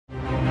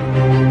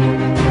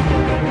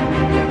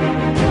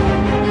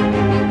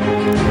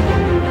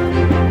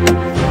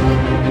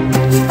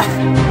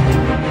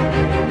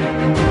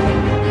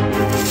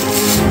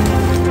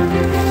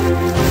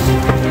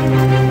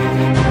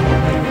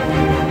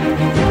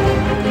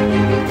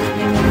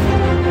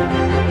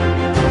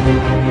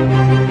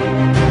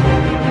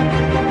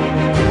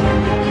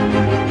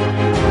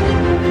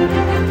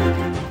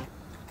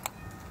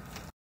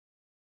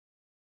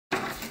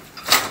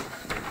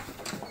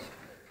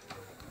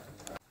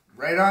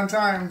Right on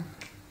time.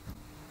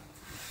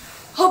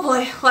 Oh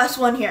boy, last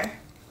one here.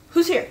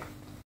 Who's here?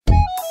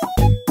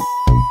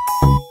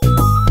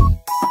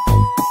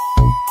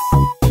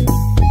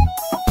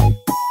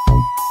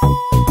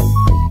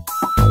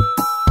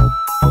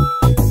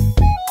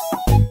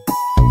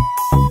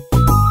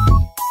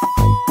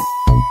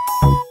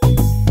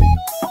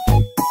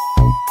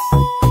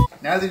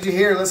 Now that you're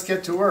here, let's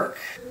get to work.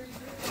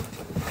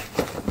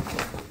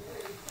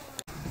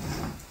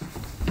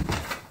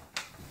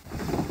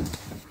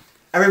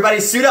 Everybody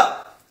suit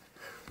up!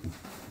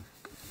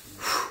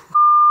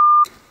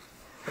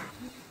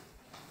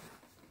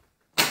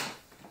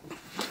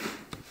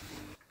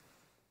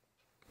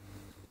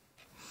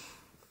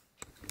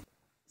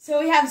 So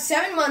we have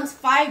 7 months,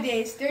 5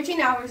 days,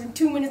 13 hours, and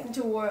 2 minutes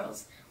until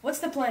Worlds. What's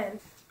the plan?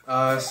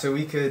 So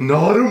we could...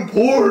 Not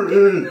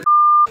important!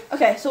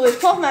 Okay, so we have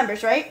 12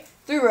 members, right?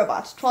 3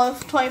 robots,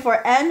 12,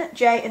 24, N,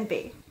 J, and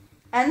B.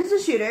 N is the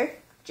shooter,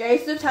 J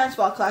is the tennis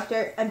ball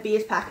collector, and B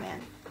is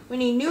Pac-Man. We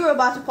need new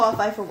robots to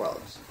qualify for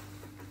Worlds.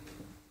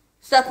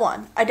 Step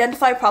 1.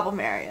 Identify problem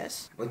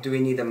areas. What do we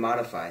need to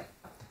modify?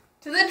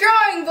 To the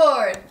drawing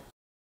board!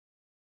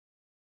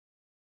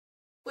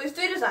 We have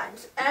 3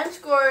 designs. N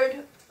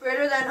scored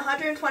greater than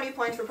 120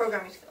 points for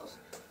programming skills.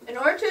 In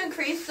order to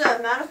increase the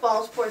amount of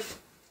balls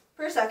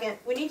per second,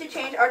 we need to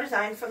change our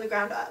design from the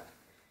ground up.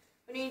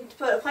 We need to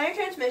put a planar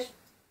transmission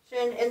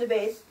in the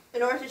base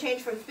in order to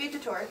change from speed to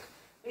torque.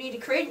 We need to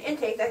create an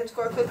intake that can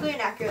score quickly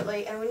and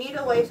accurately, and we need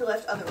a way to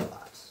lift other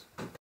robots.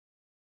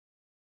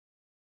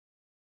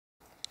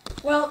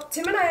 Well,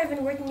 Tim and I have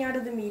been working out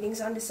of the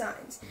meetings on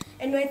designs,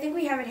 and I think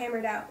we have it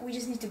hammered out. We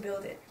just need to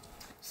build it.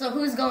 So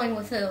who's going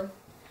with who?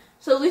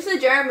 So Lisa,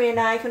 Jeremy, and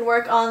I can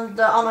work on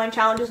the online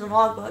challenges and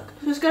logbook.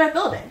 Who's good at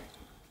building?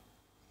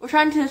 We're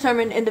trying to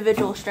determine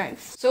individual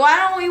strengths. So why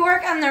don't we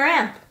work on the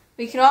ramp?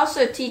 We could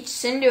also teach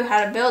Sindhu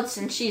how to build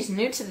since she's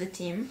new to the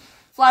team.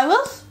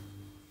 Flywheels?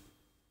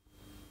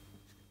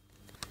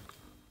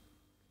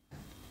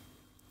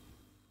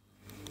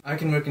 I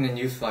can work in the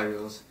new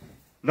flywheels.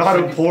 Not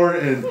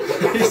important!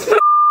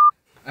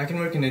 I can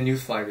work in the new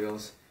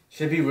flywheels.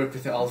 Should we work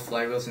with all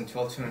flywheels and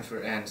 12 turns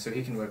for N so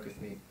he can work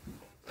with me?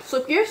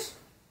 Flip gears?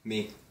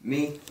 Me.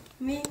 Me.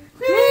 Me.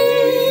 Me.